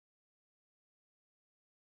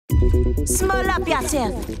Small up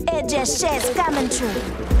yourself. AJ Shay's coming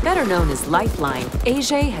through. Better known as Lifeline,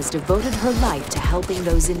 AJ has devoted her life to helping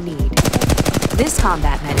those in need. This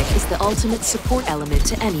combat medic is the ultimate support element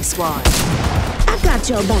to any squad. I got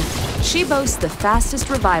your back. She boasts the fastest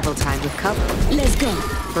revival time with cover. Let's go.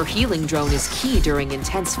 Her healing drone is key during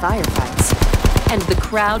intense firefights. And the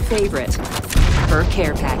crowd favorite, her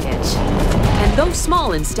care package. And though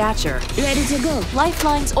small in stature, Ready to go.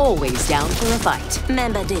 Lifeline's always down for a fight.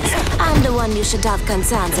 Remember this. I'm the one you should have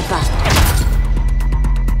concerns about.